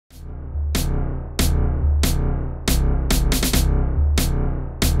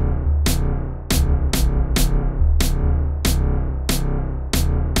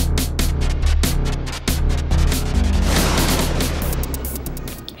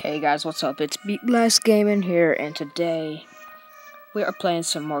Hey guys, what's up? It's Beatblast Gaming here, and today we are playing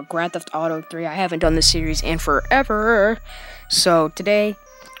some more Grand Theft Auto 3. I haven't done this series in forever, so today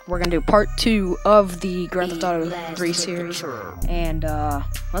we're gonna do part 2 of the Grand Theft Auto 3 series, and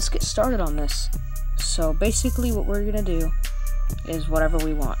let's get started on this. So basically, what we're gonna do is whatever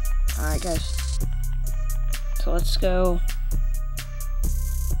we want. All right, guys. So let's go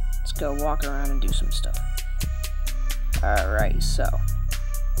walk around and do some stuff. All right, so.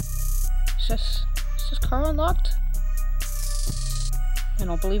 Is this car unlocked? I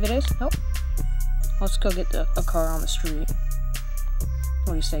don't believe it is. Nope. Let's go get a car on the street. What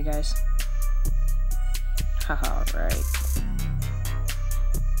do you say, guys? Haha, right.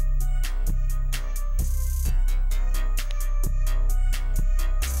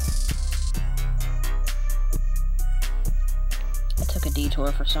 I took a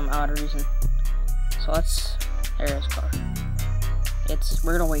detour for some odd reason. So there's a car.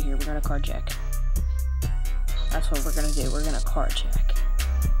 We're gonna wait here, we're gonna carjack. That's what we're gonna do, we're gonna carjack.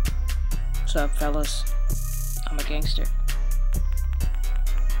 What's up, fellas? I'm a gangster.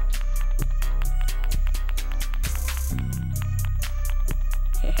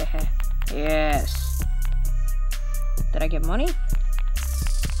 Yes. Did I get money?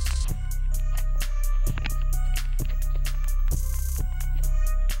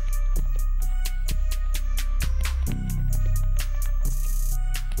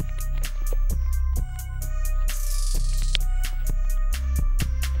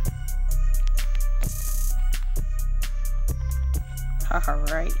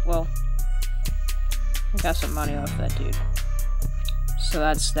 Alright, well, I got some money off that dude. So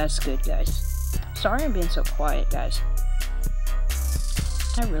that's good, guys. Sorry I'm being so quiet, guys.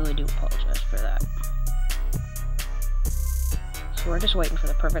 I really do apologize for that. So we're just waiting for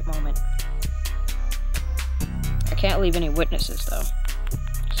the perfect moment. I can't leave any witnesses, though.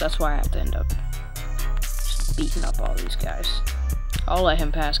 So that's why I have to end up just beating up all these guys. I'll let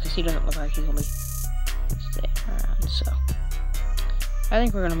him pass, because he doesn't look like he's gonna be staying around, so. I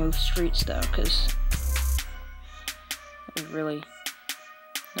think we're gonna move streets though, because there's really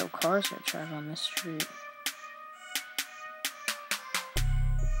no cars that drive on this street.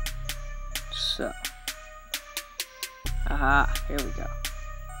 So, aha, here we go.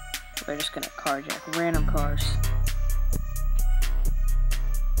 We're just gonna carjack random cars.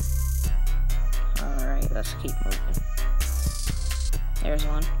 Alright, let's keep moving. There's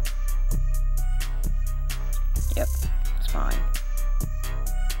one. Yep, it's fine.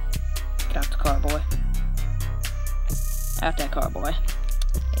 Get out the car, boy. Out that car, boy.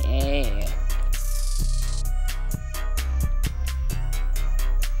 Yeah.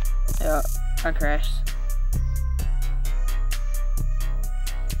 Oh, I crashed.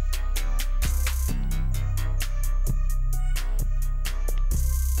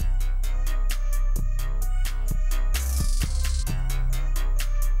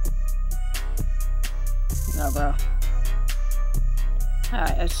 No, bro.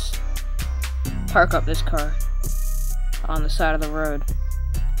 Alright, let's park up this car on the side of the road.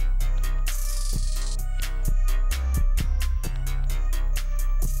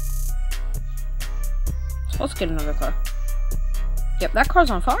 So let's get another car. Yep, that car's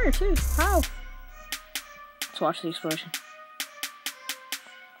on fire too. How? Let's watch the explosion.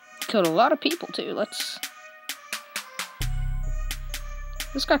 Killed a lot of people too.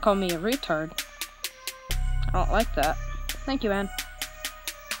 This guy called me a retard. I don't like that. Thank you, man.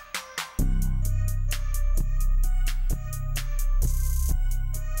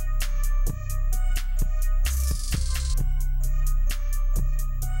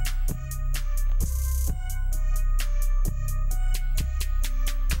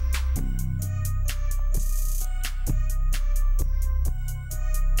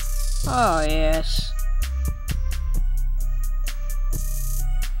 Oh, yes.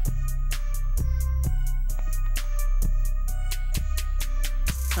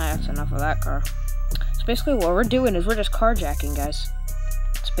 That's enough of that car. So basically what we're doing is we're just carjacking, guys.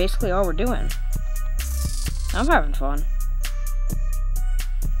 That's basically all we're doing. I'm having fun.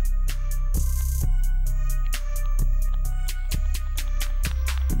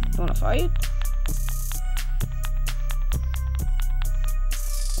 You wanna fight?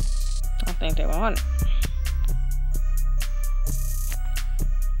 I don't think they want it.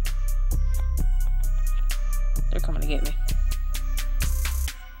 They're coming to get me.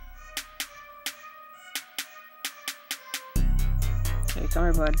 Hey, come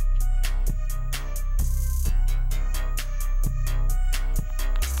here, bud.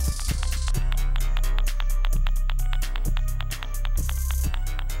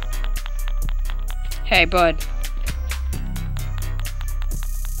 Hey, bud.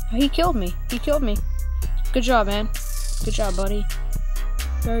 He killed me. He killed me. Good job, man. Good job, buddy.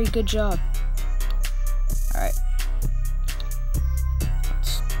 Very good job. Alright.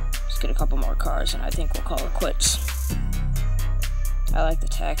 Let's get a couple more cars and I think we'll call it quits. I like the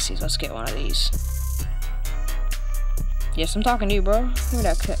taxis. Let's get one of these. Yes, I'm talking to you, bro. Give me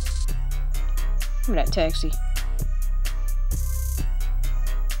that taxi.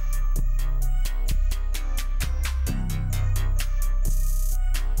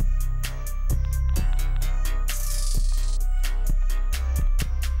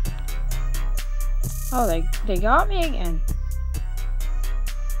 Oh, they got me again.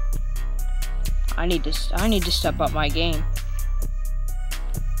 I need to step up my game.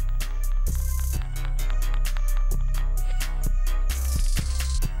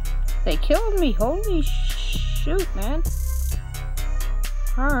 They killed me. Holy shoot, man.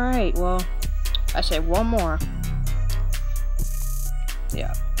 Alright, well, I say one more.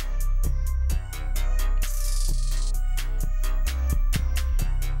 Yeah.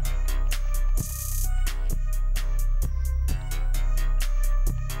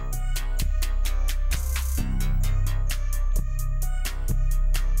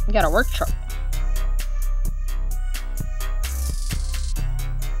 We got a work truck.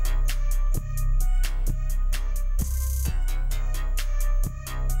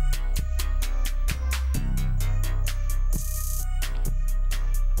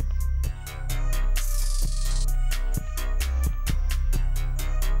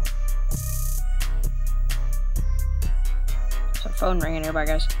 Phone ringing nearby,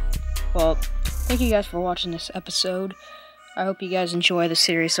 guys. Well, thank you guys for watching this episode. I hope you guys enjoy the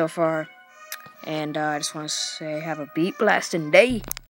series so far. And I just want to say have a beat blasting day.